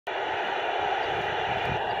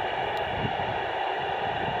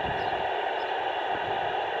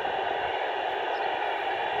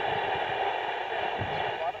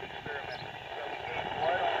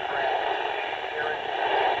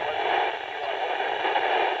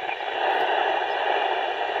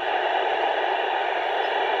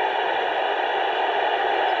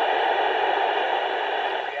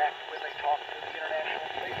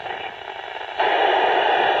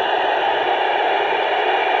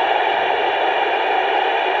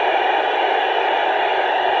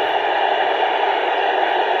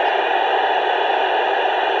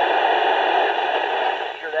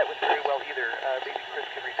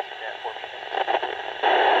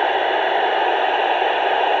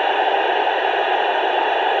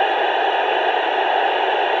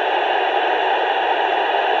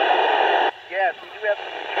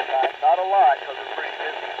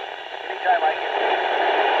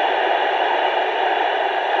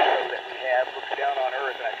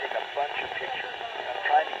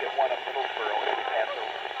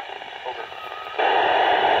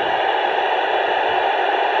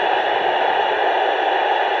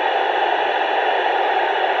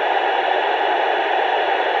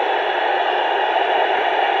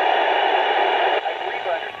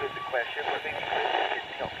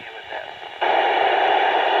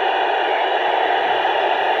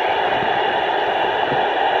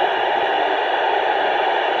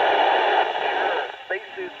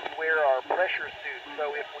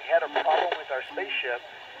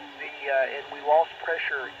and we lost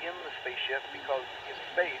pressure in the spaceship because in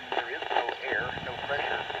space there is no air, no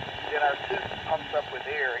pressure. Then our suit pumps up with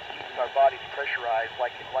air and keeps our bodies pressurized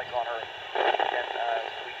like on Earth, and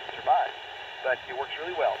we can survive. But it works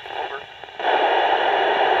really well. Over.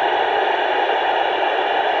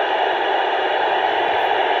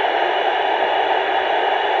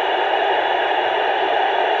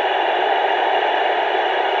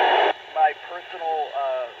 My personal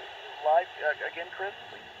life, again, Chris,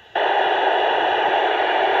 please.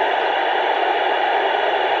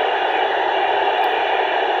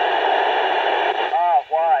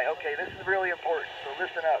 Why? Okay, this is really important, so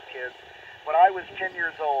listen up, kids. When I was 10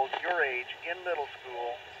 years old, your age, in middle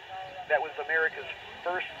school, that was America's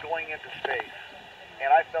first going into space,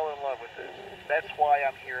 and I fell in love with it. That's why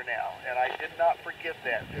I'm here now, and I did not forget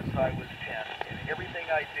that since I was 10, and everything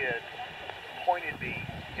I did pointed me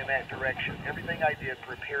in that direction. Everything I did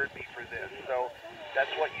prepared me for this, so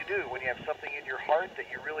that's what you do. When you have something in your heart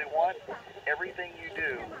that you really want, everything you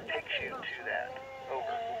do takes you to that.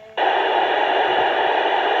 Over.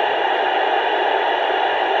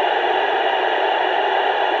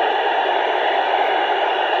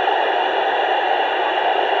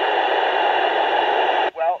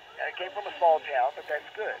 From a small town, but that's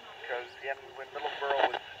good, because when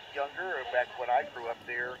Middlesboro was younger, or back when I grew up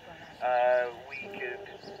there, we could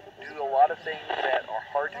do a lot of things that are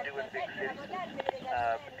hard to do in big cities,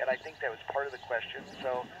 and I think that was part of the question.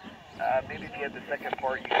 So maybe if you had the second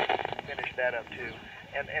part, you could finish that up too.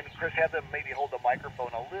 And Chris, have them maybe hold the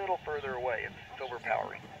microphone a little further away. It's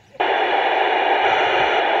overpowering.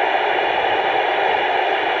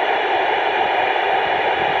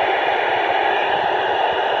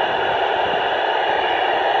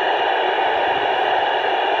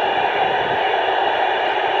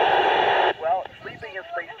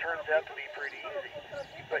 Out to be pretty easy,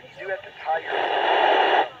 but you do have to tie yourself to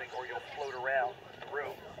something or you'll float around the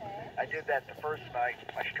room. I did that the first night.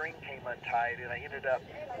 My string came untied and I ended up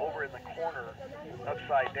over in the corner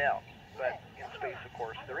upside down. But in space, of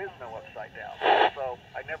course, there is no upside down, so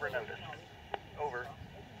I never noticed. Over.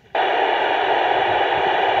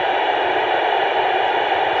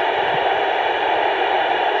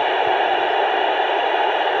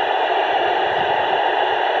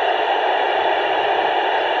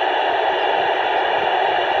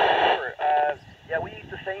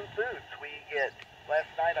 Same foods. We get, last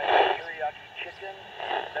night I had teriyaki chicken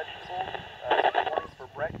and vegetables. This morning for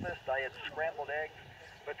breakfast I had scrambled eggs,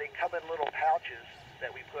 but they come in little pouches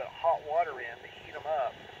that we put hot water in to heat them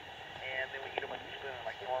up, and then we eat them with a spoon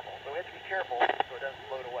like normal. So we have to be careful so it doesn't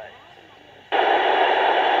float away.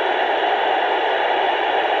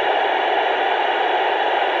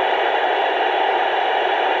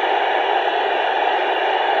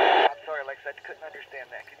 I'm sorry, Alexa, I couldn't understand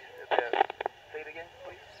that. Could you say it again,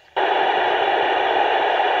 please?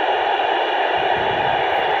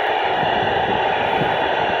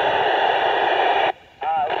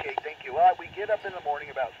 Okay, thank you. Well, we get up in the morning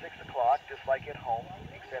about 6 o'clock, just like at home,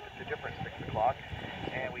 except it's a different 6 o'clock,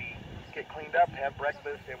 and we get cleaned up, have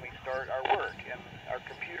breakfast, and we start our work. And our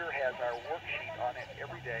computer has our worksheet on it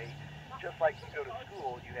every day. Just like you go to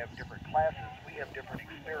school, you have different classes, we have different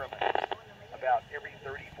experiments. About every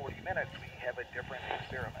 30, 40 minutes, we have a different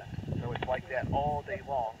experiment. So it's like that all day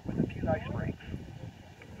long with a few nice breaks.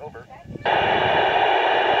 Over.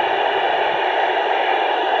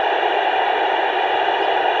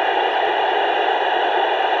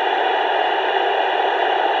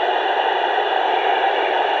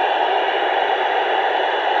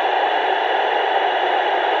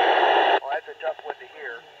 Well, that's a tough one to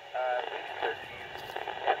hear. Maybe Chris, you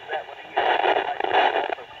ask that one again. I'm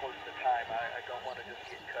also close to time. I don't want to just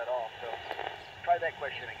get cut off. So try that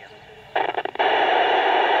question again.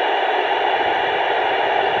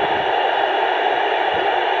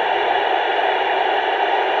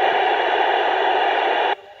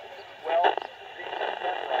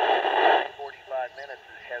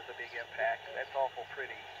 Has a big impact. That's awful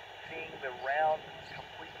pretty. Seeing the round,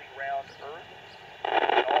 completely round Earth,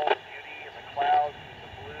 and